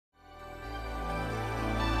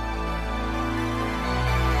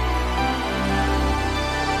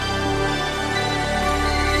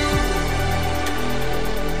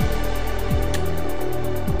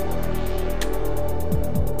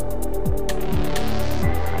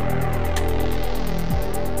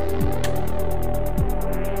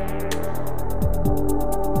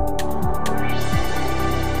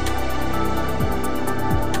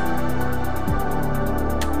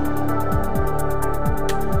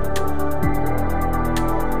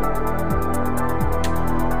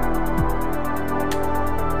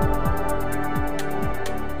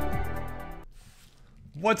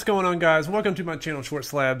What's going on, guys? Welcome to my channel,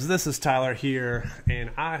 SHORTSLABS. This is Tyler here,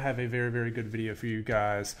 and I have a very good video for you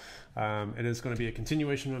guys. It is going to be a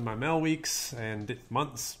continuation of my mail weeks and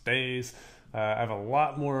months, days. I have a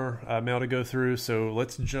lot more mail to go through, so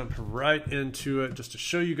let's jump right into it just to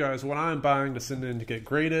show you guys what I'm buying to send in to get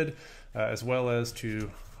graded, as well as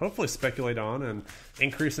to hopefully speculate on and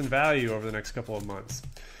increase in value over the next couple of months.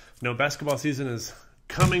 No, basketball season is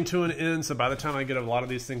coming to an end, so by the time I get a lot of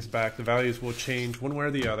these things back, the values will change one way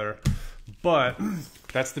or the other. But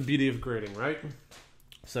that's the beauty of grading, right?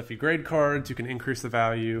 So if you grade cards, you can increase the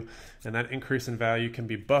value, and that increase in value can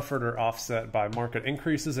be buffered or offset by market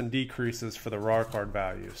increases and decreases for the raw card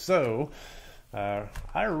value. So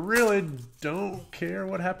I really don't care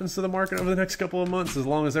what happens to the market over the next couple of months as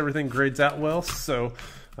long as everything grades out well. So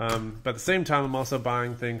but at the same time, I'm also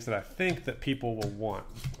buying things that I think that people will want,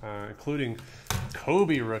 including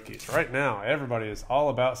Kobe rookies. Right now, everybody is all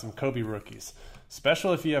about some Kobe rookies,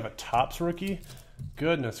 especially if you have a Topps rookie.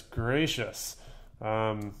 Goodness gracious.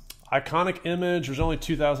 Iconic image, there's only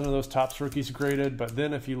 2,000 of those Topps rookies graded, but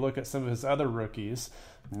then if you look at some of his other rookies,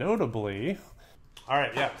 notably, all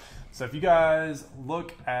right, yeah. So if you guys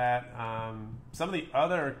look at some of the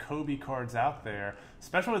other Kobe cards out there,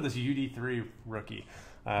 especially this UD3 rookie,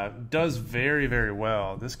 does very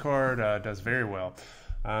well. This card does very well.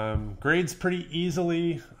 Grades pretty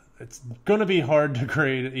easradely. It's going to be hard to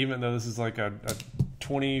grade, even though this is like a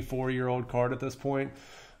 24-year-old card at this point.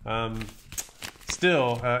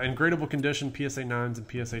 Still, in gradable condition, PSA 9s and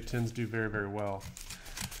PSA 10s do very well.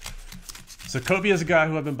 So Kobe is a guy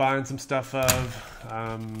who I've been buying some stuff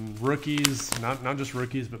of. Rookies, not just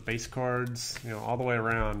rookies, but base cards, you know, all the way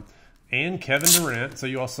around. And Kevin Durant. So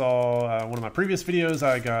you all saw one of my previous videos,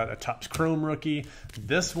 I got a Topps Chrome rookie.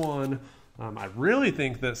 This one, I really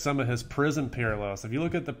think that some of his Prism parallels, if you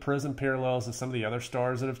look at the Prism parallels of some of the other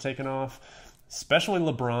stars that have taken off, especially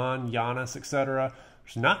LeBron, Giannis, etc.,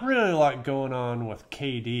 there's not really a lot going on with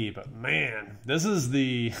KD, but man, this is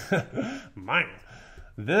the, man,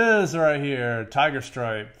 this right here, Tiger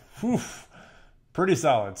Stripe, whew, pretty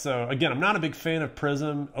solid. So again, I'm not a big fan of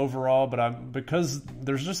Prism overall, but because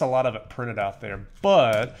there's just a lot of it printed out there.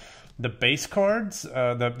 But the base cards,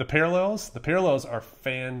 the parallels are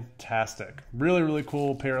fantastic. Really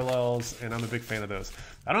cool parallels, and I'm a big fan of those.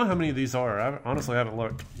 I don't know how many of these are. I honestly haven't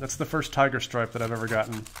looked. That's the first Tiger Stripe that I've ever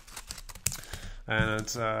gotten, and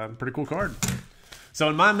it's a pretty cool card. So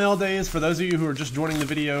in my mail days, for those of you who are just joining the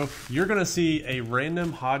video, you're going to see a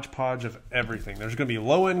random hodgepodge of everything. There's going to be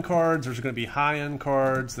low-end cards, there's going to be high-end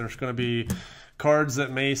cards, there's going to be cards that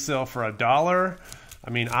may sell for $1. I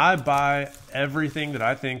mean, I buy everything that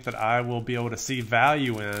I think that I will be able to see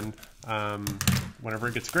value in whenever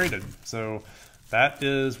it gets graded. So that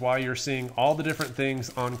is why you're seeing all the different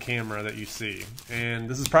things on camera that you see. And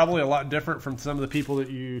this is probably a lot different from some of the people that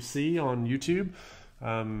you see on YouTube.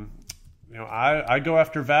 You know, I go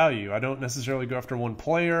after value. I don't necessarily go after one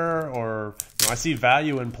player, or you know, I see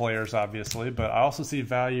value in players, obviously, but I also see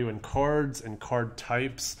value in cards and card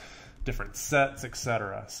types, different sets,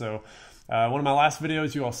 etc. So one of my last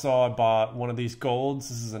videos you all saw, I bought one of these golds.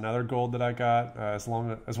 This is another gold that I got, as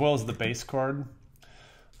well as the base card.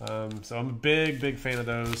 So I'm a big fan of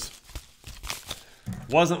those.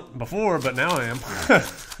 Wasn't before, but now I am.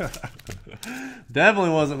 Definitely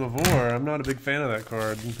wasn't before. I'm not a big fan of that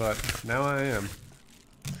card, but now I am.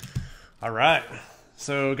 All right,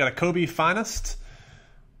 so got a Kobe Finest.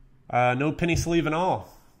 No penny sleeve and all.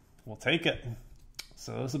 We'll take it.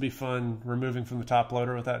 So this will be fun removing from the top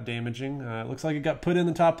loader without damaging. It looks like it got put in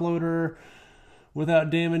the top loader without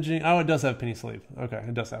damaging. Oh, it does have penny sleeve. Okay,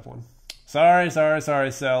 it does have one. Sorry,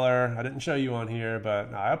 seller. I didn't show you on here,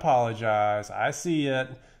 but I apologize. I see it.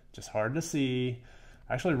 Just hard to see.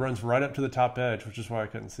 Actually runs right up to the top edge, which is why I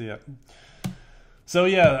couldn't see it. So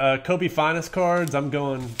yeah, Kobe Finest cards. I'm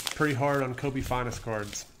going pretty hard on Kobe Finest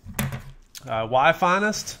cards. Why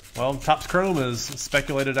Finest? Well, Topps Chrome is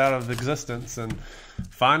speculated out of existence, and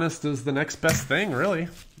Finest is the next best thing, really.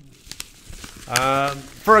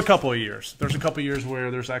 For a couple of years. There's a couple of years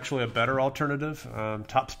where there's actually a better alternative.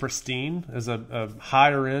 Topps Pristine is a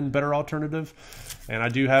higher end, better alternative. And I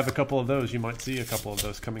do have a couple of those. You might see a couple of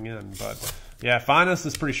those coming in. But yeah, Finest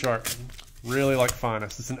is pretty sharp. Really like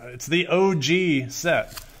Finest. It's the OG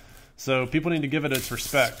set. So people need to give it its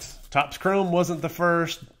respect. Topps Chrome wasn't the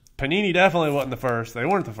first. Panini definitely wasn't the first. They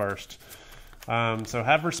weren't the first. So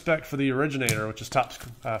have respect for the originator, which is Topps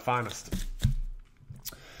Finest.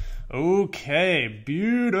 Okay,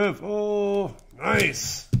 beautiful,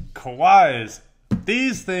 nice, Kawhis.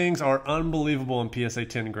 These things are unbelievable in PSA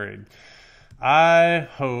 10 grade. I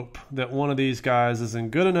hope that one of these guys is in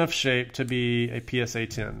good enough shape to be a PSA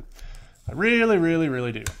 10. I really, really,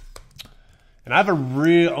 really do. And I have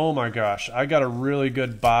oh my gosh, I got a really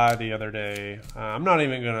good buy the other day. I'm not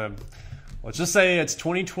even going to, let's just say it's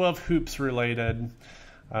 2012 hoops related.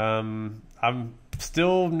 I'm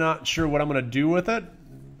still not sure what I'm going to do with it.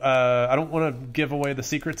 I don't want to give away the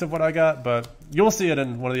secrets of what I got, but you'll see it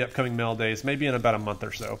in one of the upcoming mail days, maybe in about a month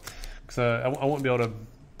or so. Because I won't be able to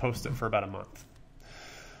post it for about a month.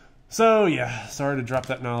 So yeah, sorry to drop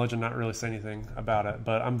that knowledge and not really say anything about it,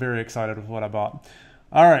 but I'm very excited with what I bought.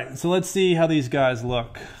 All right, so let's see how these guys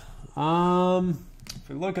look. If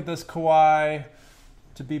we look at this Kawhi,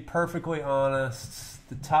 to be perfectly honest,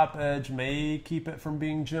 the top edge may keep it from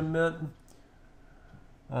being gem mint.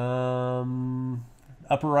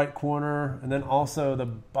 Upper right corner, and then also the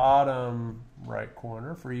bottom right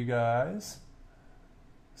corner for you guys.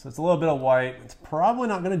 So it's a little bit of white. It's probably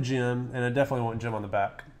not going to gem, and it definitely won't gem on the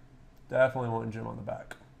back. Definitely won't gem on the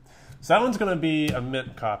back. So that one's going to be a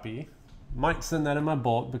mint copy. Might send that in my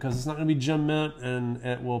bulk because it's not going to be gem mint, and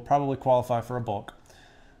it will probably qualify for a bulk.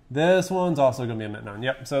 This one's also going to be a mint 9.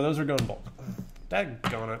 Yep, so those are going bulk.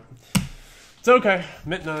 Daggone it. It's okay.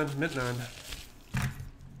 Mint 9, mint 9.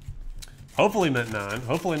 Hopefully mint 9.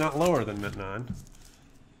 Hopefully not lower than mint 9.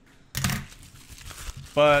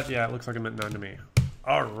 But yeah, it looks like a mint 9 to me.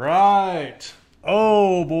 All right.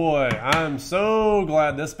 Oh boy, I'm so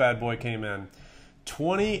glad this bad boy came in.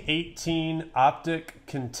 2018 Optic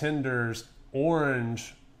Contenders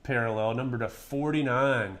Orange Parallel, number to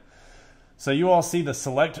 49. So you all see the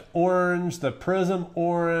Select Orange, the Prism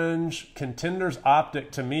Orange, Contenders Optic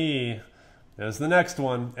to me is the next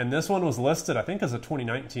one. And this one was listed, I think, as a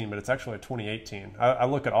 2019, but it's actually a 2018. I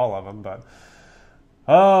look at all of them, but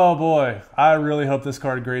oh boy, I really hope this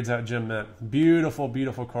card grades out gem mint. Beautiful,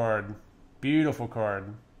 beautiful card. Beautiful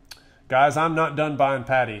card. Guys, I'm not done buying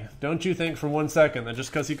Patty. Don't you think for 1 second that just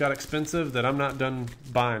because he got expensive that I'm not done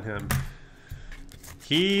buying him.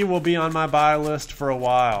 He will be on my buy list for a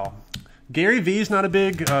while. Gary V's not a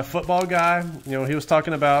big football guy. You know, he was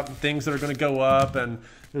talking about things that are going to go up and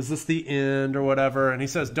is this the end or whatever. And he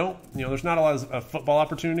says, there's not a lot of football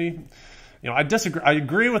opportunity. You know, I disagree. I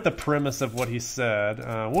agree with the premise of what he said.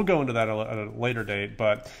 We'll go into that at a later date,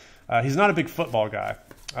 but he's not a big football guy.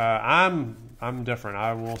 I'm different.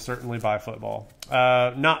 I will certainly buy football.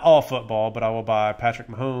 Not all football, but I will buy Patrick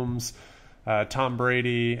Mahomes, Tom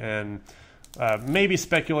Brady, and maybe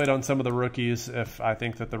speculate on some of the rookies if I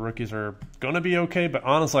think that the rookies are going to be okay. But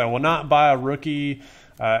honestly, I will not buy a rookie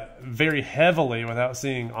very heavily without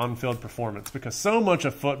seeing on-field performance, because so much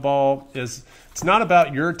of football it's not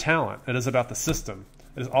about your talent. It is about the system.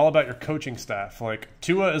 It is all about your coaching staff. Like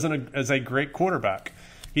Tua is a great quarterback.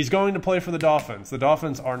 He's going to play for the Dolphins. The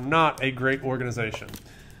Dolphins are not a great organization.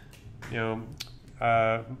 You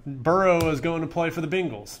know, Burrow is going to play for the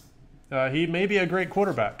Bengals. He may be a great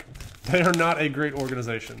quarterback. They are not a great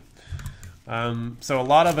organization. So a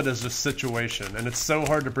lot of it is just situation, and it's so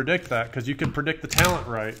hard to predict that because you can predict the talent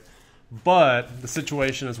right, but the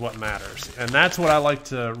situation is what matters. And that's what I like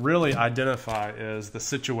to really identify is the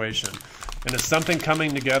situation. And it's something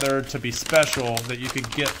coming together to be special that you could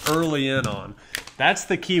get early in on. That's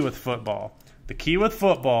the key with football. The key with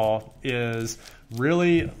football is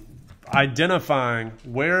really identifying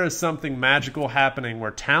where is something magical happening,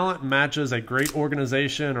 where talent matches a great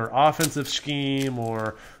organization or offensive scheme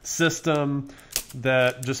or system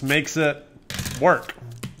that just makes it work.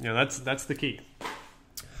 You know, that's the key.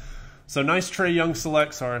 So nice Trae Young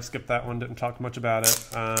select. Sorry, I skipped that one. Didn't talk much about it.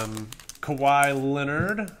 Kawhi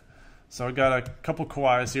Leonard. So I got a couple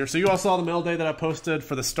Kawhis here. So you all saw the mail day that I posted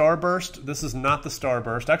for the Starburst. This is not the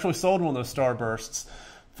Starburst. I actually sold one of those Starbursts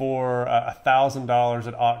for $1,000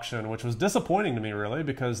 at auction, which was disappointing to me, really,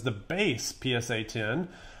 because the base PSA 10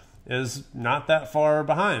 is not that far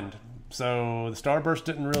behind. So the Starburst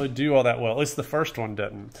didn't really do all that well. At least the first one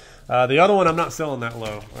didn't. The other one, I'm not selling that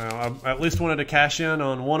low. I at least wanted to cash in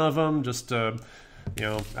on one of them, just to,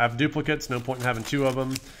 I have duplicates. No point in having two of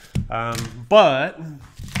them. But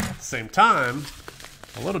at the same time,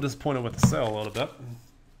 a little disappointed with the sale a little bit.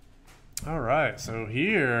 All right, so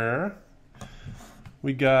here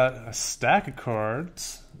we got a stack of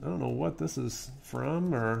cards. I don't know what this is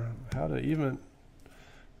from or how to even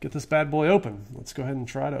get this bad boy open. Let's go ahead and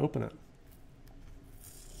try to open it.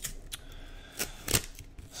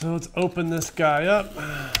 So let's open this guy up.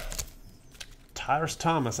 Tyrus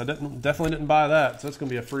Thomas. I definitely didn't buy that, so that's going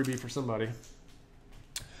to be a freebie for somebody.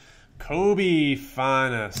 Kobe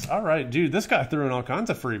Finest. All right, dude, this guy threw in all kinds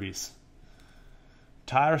of freebies.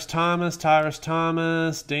 Tyrus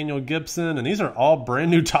Thomas, Daniel Gibson, and these are all brand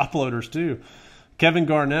new top loaders too. Kevin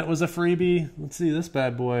Garnett was a freebie. Let's see this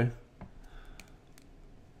bad boy.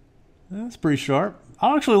 That's pretty sharp.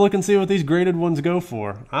 I'll actually look and see what these graded ones go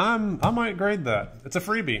for. I might grade that. It's a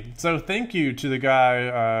freebie. So thank you to the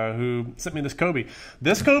guy who sent me this Kobe.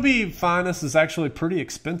 This Kobe Finest is actually pretty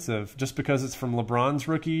expensive just because it's from LeBron's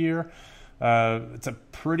rookie year. It's a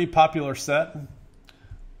pretty popular set.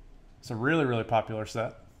 It's a really, really popular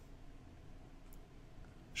set.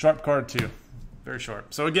 Sharp card too. Very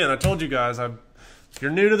sharp. So again, I told you guys, if you're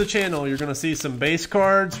new to the channel, you're going to see some base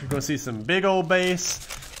cards. You're going to see some big old base.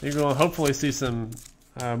 You're going to hopefully see some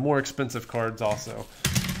more expensive cards also.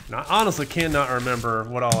 And I honestly cannot remember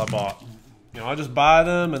what all I bought. You know, I just buy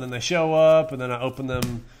them and then they show up and then I open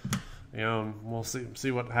them. You know, and we'll see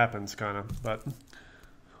what happens kind of. But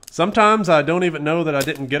sometimes I don't even know that I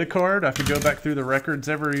didn't get a card. I have to go back through the records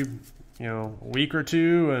every week or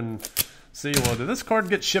two and see, well, did this card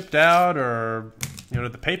get shipped out, or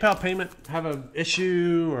did the PayPal payment have an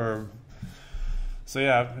issue, or so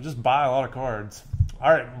yeah, I just buy a lot of cards. All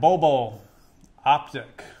right, Bol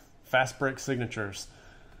Optic fast break signatures.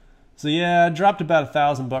 So yeah, I dropped about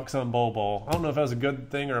 $1,000 on Bol. I don't know if that was a good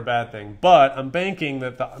thing or a bad thing, but I'm banking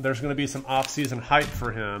that there's going to be some off-season hype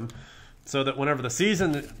for him, so that whenever the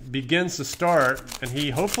season begins to start, and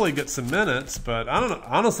he hopefully gets some minutes. But I don't know.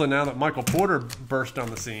 Honestly, now that Michael Porter burst on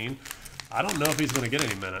the scene, I don't know if he's going to get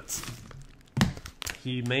any minutes.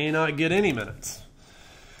 He may not get any minutes.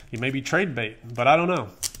 He may be trade bait, but I don't know.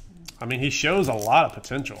 I mean, he shows a lot of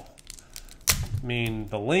potential. I mean,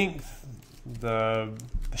 the length, the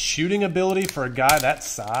shooting ability for a guy that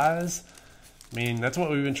size. I mean, that's what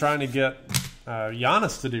we've been trying to get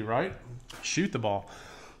Giannis to do, right? Shoot the ball.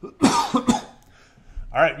 All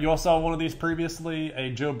right, you all saw one of these previously, a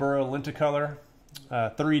Joe Burrow Lenticolor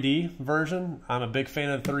 3D version. I'm a big fan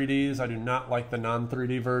of 3Ds. I do not like the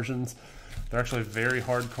non-3D versions. They're actually very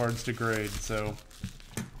hard cards to grade. So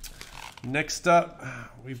next up,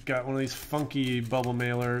 we've got one of these funky bubble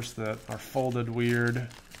mailers that are folded weird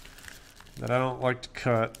that I don't like to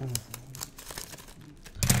cut.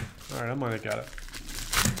 All right, I might have got it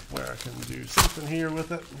where I can do something here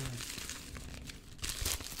with it.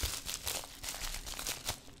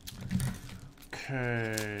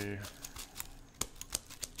 Okay.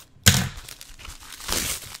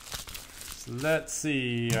 So let's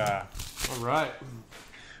see. All right.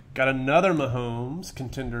 Got another Mahomes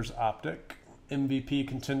Contenders Optic. MVP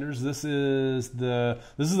Contenders. This is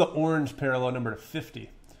the orange parallel number to 50.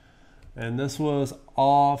 And this was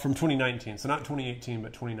all from 2019. So not 2018,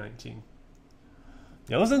 but 2019.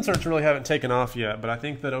 Yeah, those inserts really haven't taken off yet, but I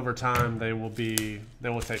think that over time they will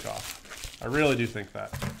take off. I really do think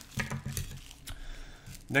that.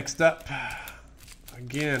 Next up,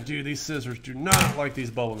 again, dude, these scissors do not like these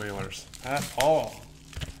bubble mailers at all.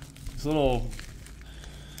 These little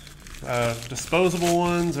disposable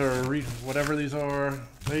ones, or whatever these are,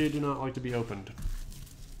 they do not like to be opened.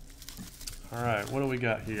 All right, what do we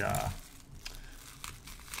got here?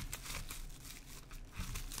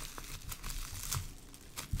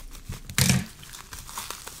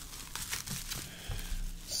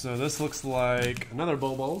 So this looks like another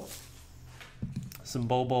Bobo. Some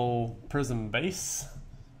Bobo Prism base.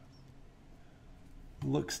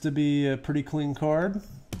 Looks to be a pretty clean card,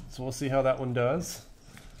 so we'll see how that one does.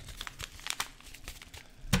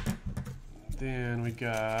 Then we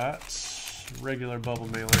got regular bubble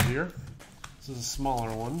mailer here. This is a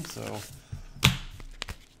smaller one, so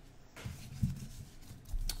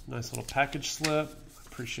nice little package slip.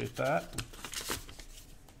 Appreciate that.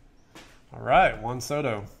 All right, Juan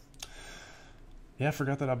Soto. Yeah, I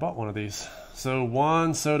forgot that I bought one of these. So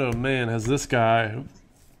Juan Soto, man, has this guy.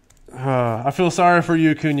 I feel sorry for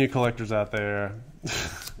you Acuna collectors out there.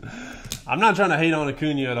 I'm not trying to hate on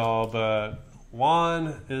Acuna at all, but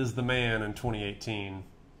Juan is the man in 2018.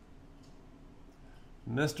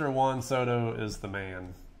 Mr. Juan Soto is the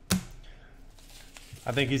man.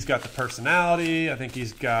 I think he's got the personality. I think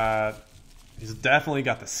he's definitely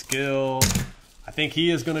got the skill. I think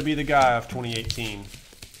he is going to be the guy of 2018.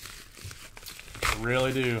 I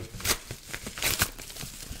really do.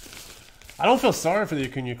 I don't feel sorry for the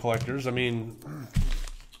Acuna collectors. I mean,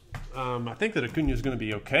 I think that Acuna is going to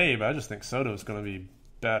be okay, but I just think Soto is going to be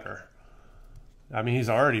better. I mean, he's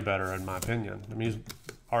already better in my opinion. I mean, he's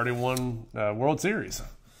already won World Series,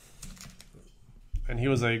 and he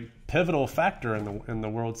was a pivotal factor in the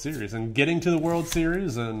World Series and getting to the World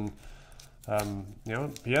Series, and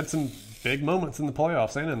he had some big moments in the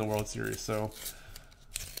playoffs and in the World Series. So,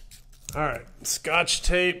 all right, Scotch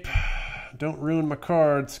tape. Don't ruin my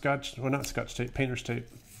card. Not Scotch tape, painter's tape.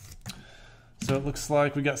 So it looks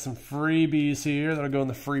like we got some freebies here that'll go in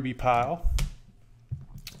the freebie pile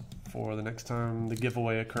for the next time the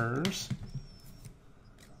giveaway occurs.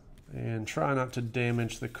 And try not to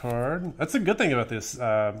damage the card. That's a good thing about this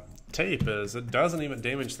tape is it doesn't even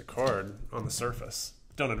damage the card on the surface.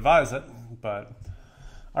 Don't advise it, but...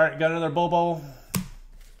 Alright, got another Bobo.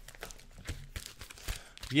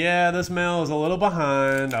 Yeah, this mail is a little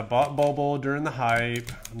behind. I bought Bobo during the hype.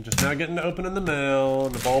 I'm just now getting to open in the mail,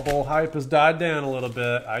 and the Bobo hype has died down a little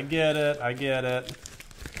bit. I get it, I get it.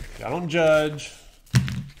 I don't judge. I'm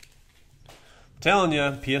telling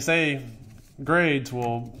you, PSA grades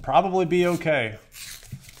will probably be okay.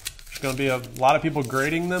 There's going to be a lot of people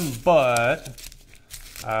grading them, but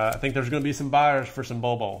I think there's going to be some buyers for some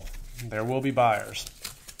Bobo. There will be buyers.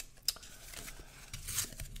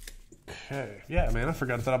 Okay, yeah, man, I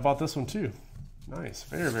forgot that I bought this one too. Nice,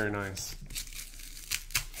 very, very nice.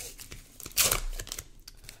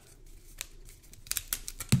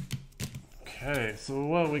 Okay, so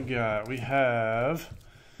what we got? We have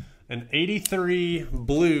an 83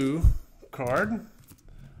 blue card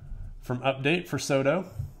from Update for Soto.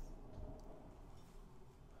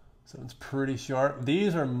 So it's pretty sharp.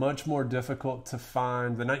 These are much more difficult to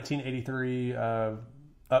find. The 1983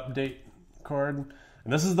 Update card.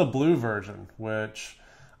 And this is the blue version, which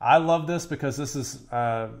I love this because this is,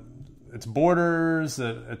 it's borders,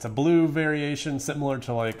 it's a blue variation similar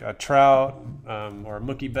to like a Trout or a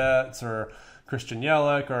Mookie Betts or Christian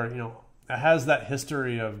Yelich, or, you know, it has that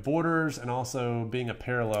history of borders and also being a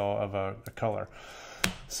parallel of a color.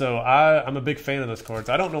 So I'm a big fan of those cards.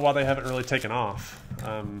 I don't know why they haven't really taken off.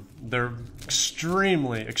 They're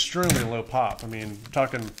extremely, extremely low pop. I mean, we're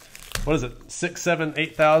talking... What is it? 6, 7,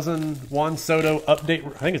 8,000 Juan Soto update.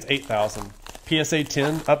 I think it's 8,000. PSA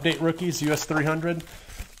 10 update rookies, US 300.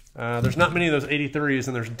 There's not many of those 83s,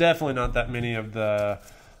 and there's definitely not that many of the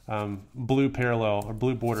blue parallel or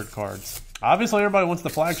blue bordered cards. Obviously, everybody wants the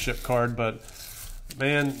flagship card, but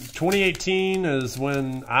man, 2018 is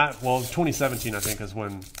when well, 2017 I think is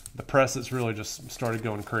when the press has really just started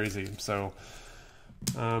going crazy. So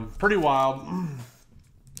pretty wild.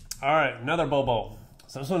 All right, another Bobo.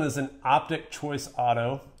 So this one is an Optic Choice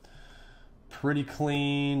Auto. Pretty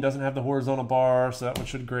clean, doesn't have the horizontal bar, so that one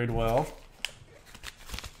should grade well.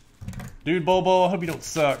 Dude, Bobo, I hope you don't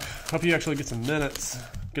suck. Hope you actually get some minutes,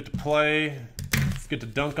 get to play, get to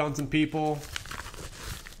dunk on some people,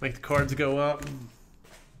 make the cards go up.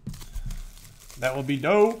 That will be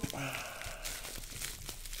dope.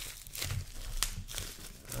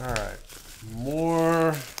 All right,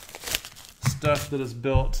 more stuff that is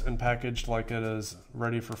built and packaged like it is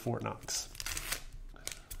ready for Fort Knox.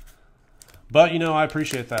 But, you know, I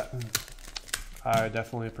appreciate that. I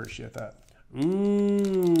definitely appreciate that.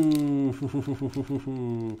 Ooh.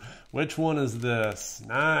 Which one is this?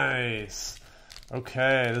 Nice.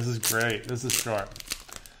 Okay, this is great. This is sharp.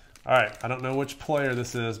 All right, I don't know which player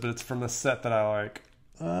this is, but it's from the set that I like.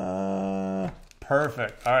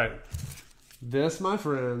 Perfect. All right. This, my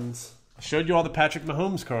friends, I showed you all the Patrick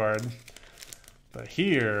Mahomes card. But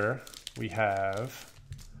here we have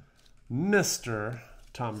Mr.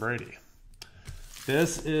 Tom Brady.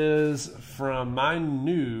 This is from my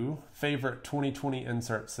new favorite 2020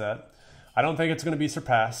 insert set. I don't think it's going to be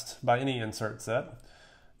surpassed by any insert set.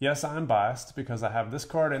 Yes, I'm biased because I have this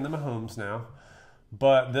card and the Mahomes now.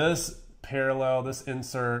 But this parallel, this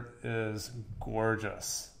insert is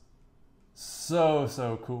gorgeous. So,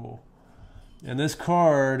 so cool. And this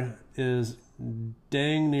card is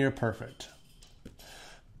dang near perfect.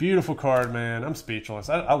 Beautiful card, man. I'm speechless.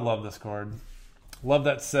 I love this card. Love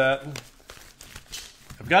that set.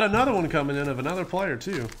 I've got another one coming in of another player,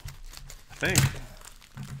 too. I think.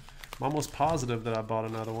 I'm almost positive that I bought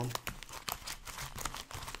another one.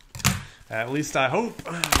 At least I hope.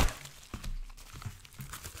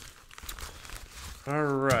 All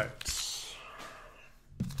right.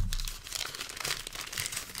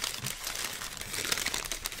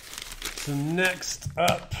 So next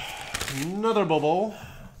up, another Bobo.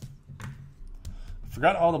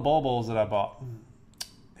 Forgot all the Bobos that I bought.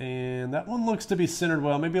 And that one looks to be centered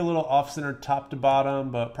well. Maybe a little off-centered top to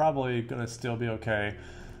bottom, but probably going to still be okay.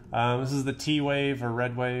 This is the T-Wave or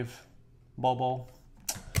Red Wave Bobo.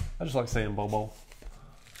 I just like saying Bobo.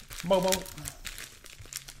 Bobo.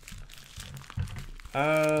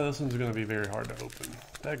 This one's going to be very hard to open.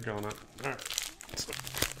 Daggone it. All right.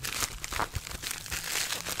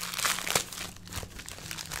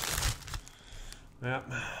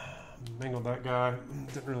 Yep. Mangled that guy.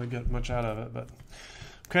 Didn't really get much out of it, but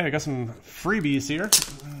okay, I got some freebies here.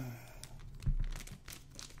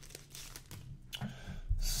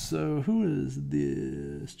 So who is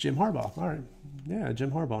this? Jim Harbaugh. All right. Yeah,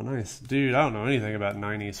 Jim Harbaugh. Nice. Dude, I don't know anything about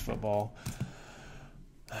 90s football.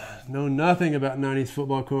 Know nothing about 90s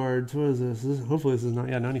football cards. What is this? Hopefully this is not,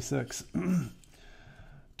 yeah, 96.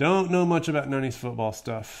 Don't know much about 90s football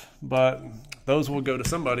stuff, but those will go to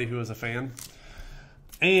somebody who is a fan.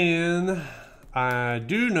 And I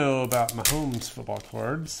do know about Mahomes football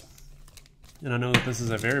cards, and I know that this is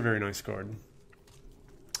a very, very nice card,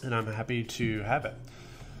 and I'm happy to have it.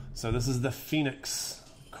 So this is the Phoenix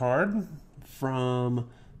card from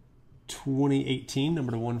 2018,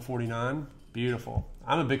 number to 149. Beautiful.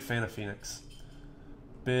 I'm a big fan of Phoenix.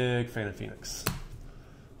 Big fan of Phoenix.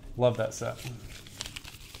 Love that set.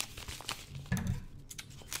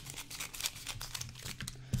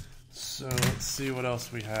 So let's see what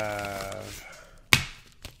else we have.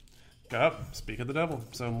 Speak of the devil.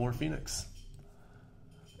 So more Phoenix.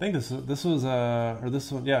 I think this was or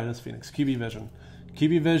this one, yeah, it is Phoenix. QB Vision.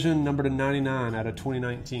 QB Vision number to 99 out of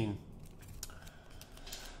 2019.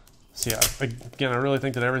 So yeah, again, I really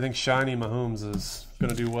think that everything shiny Mahomes is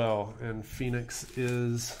going to do well, and Phoenix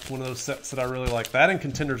is one of those sets that I really like. That and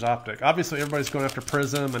Contenders Optic. Obviously, everybody's going after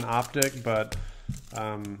Prism and Optic, but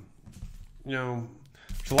you know,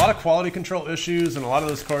 there's a lot of quality control issues, and a lot of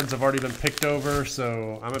those cards have already been picked over.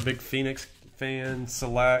 So I'm a big Phoenix fan.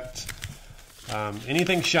 Select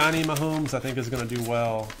anything shiny Mahomes, I think, is going to do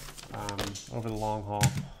well over the long haul.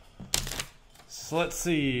 So let's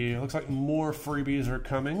see. It looks like more freebies are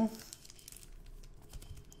coming.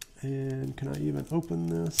 And can I even open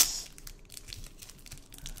this?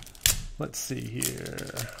 Let's see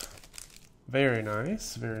here. Very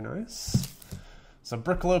nice, very nice. So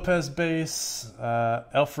Brooke Lopez base,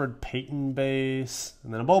 Alfred Payton base,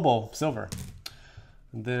 and then a Bobo silver.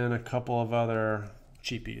 And then a couple of other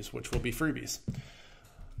cheapies, which will be freebies.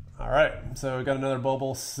 All right, so we got another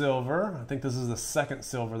Bobo silver. I think this is the second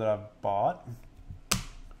silver that I've bought.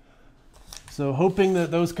 So hoping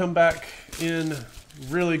that those come back in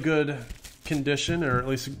really good condition, or at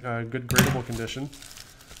least good gradable condition.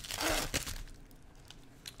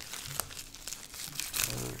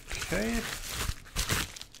 Okay.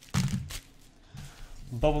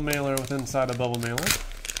 Bubble mailer with inside a bubble mailer.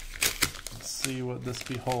 Let's see what this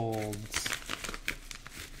beholds.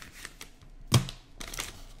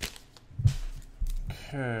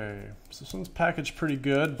 Okay, so this one's packaged pretty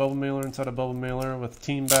good. Bubble mailer inside a bubble mailer with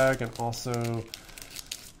team bag and also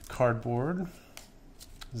cardboard.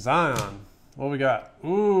 Zion, what we got?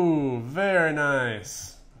 Ooh, very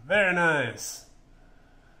nice. Very nice.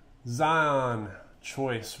 Zion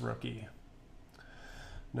choice rookie.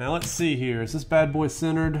 Now let's see here. Is this bad boy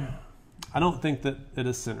centered? I don't think that it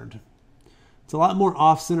is centered. It's a lot more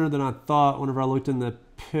off-center than I thought whenever I looked in the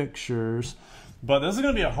pictures. But this is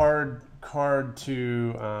going to be a hard card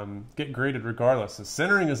to get graded regardless. The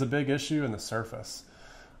centering is a big issue in the surface.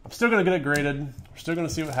 I'm still going to get it graded. We're still going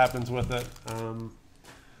to see what happens with it.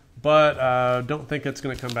 But don't think it's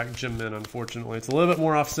going to come back gem mint, unfortunately. It's a little bit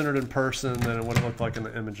more off-centered in person than what it looked like in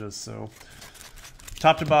the images. So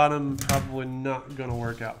top to bottom, probably not going to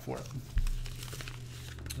work out for it.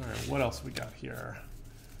 All right, what else we got here?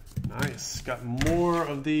 Nice. Got more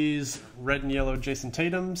of these red and yellow Jason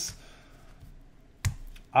Tatums.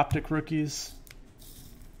 Optic rookies.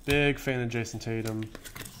 Big fan of Jason Tatum.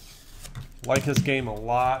 Like his game a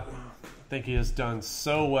lot. I think he has done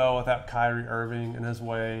so well without Kyrie Irving in his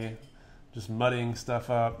way, just muddying stuff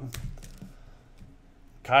up.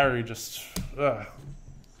 Kyrie just,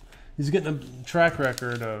 he's getting a track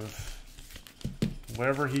record of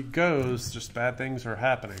wherever he goes, just bad things are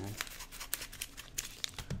happening.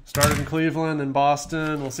 Started in Cleveland and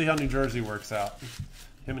Boston. We'll see how New Jersey works out.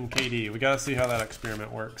 Him and KD. We got to see how that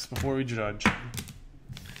experiment works before we judge.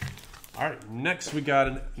 All right, next we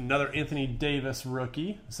got another Anthony Davis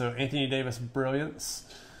rookie. So Anthony Davis Brilliance.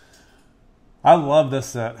 I love this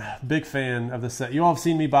set. Big fan of this set. You all have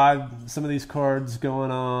seen me buy some of these cards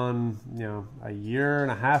going on, a year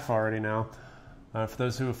and a half already now. For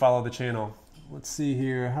those who follow the channel. Let's see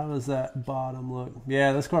here. How does that bottom look?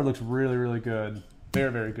 Yeah, this card looks really, really good.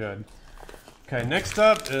 Very, very good. Okay, next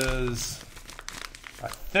up is a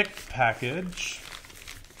thick package.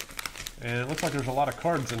 And it looks like there's a lot of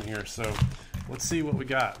cards in here, so let's see what we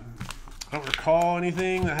got. I don't recall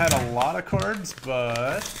anything that had a lot of cards,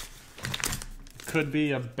 but it could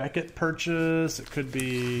be a Beckett purchase. It could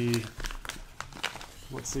be,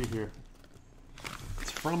 let's see here.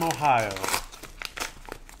 It's from Ohio.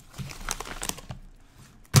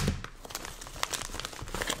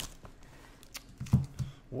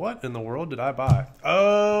 What in the world did I buy?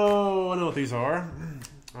 Oh, I know what these are.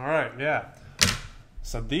 All right, yeah.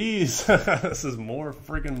 So these, this is more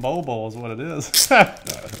freaking Bobo is what it is.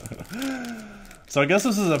 So I guess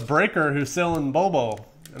this is a breaker who's selling Bobo.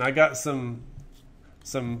 And I got some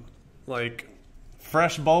like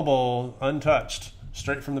fresh Bobo untouched,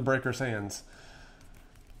 straight from the breaker's hands.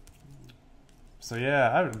 So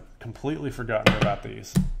yeah, I've completely forgotten about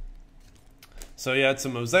these. So yeah, I had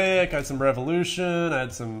some Mosaic, I had some Revolution, I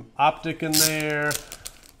had some Optic in there.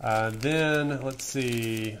 Then, let's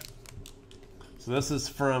see. So this is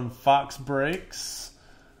from Fox Breaks.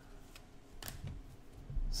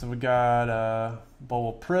 So we got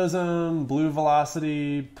Bowl Prism, Blue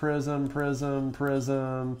Velocity, Prism, Prism,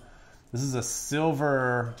 Prism. This is a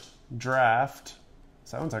silver draft.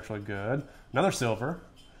 So that one's actually good. Another silver.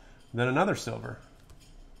 Then another silver.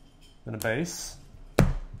 Then a base.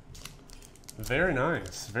 Very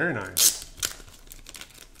nice. Very nice.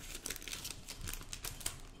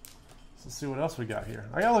 Let's see what else we got here.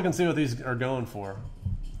 I gotta look and see what these are going for.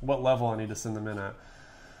 What level I need to send them in at.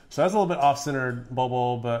 So that's a little bit off-centered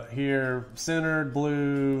Bowl, but here, centered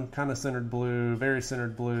blue, kind of centered blue, very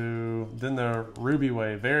centered blue. Then the Ruby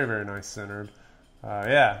Way, very, very nice centered.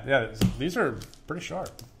 Yeah, these are pretty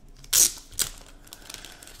sharp.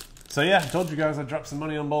 So yeah, I told you guys I dropped some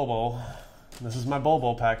money on Bowl. This is my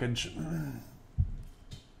Bowl package.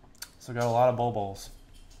 So got a lot of Bowls.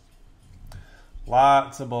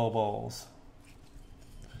 Lots of Bowls.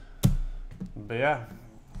 But yeah.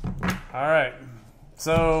 Alright.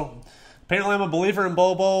 So apparently I'm a believer in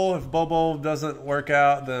Bowl. If Bowl doesn't work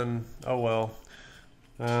out, then oh well.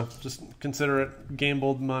 Just consider it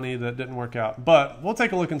gambled money that didn't work out. But we'll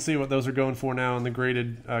take a look and see what those are going for now in the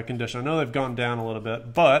graded condition. I know they've gone down a little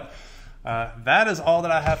bit, but that is all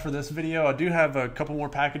that I have for this video. I do have a couple more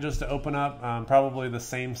packages to open up, probably the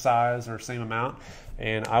same size or same amount,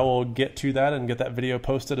 and I will get to that and get that video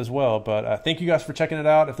posted as well. But thank you guys for checking it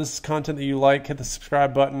out. If this is content that you like, hit the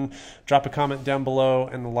subscribe button, drop a comment down below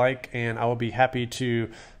and like, and I will be happy to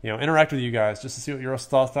interact with you guys just to see what your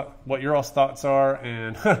thoughts are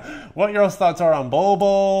and what your thoughts are on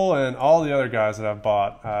Bowl and all the other guys that I've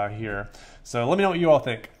bought here. So let me know what you all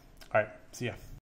think. All right, see ya.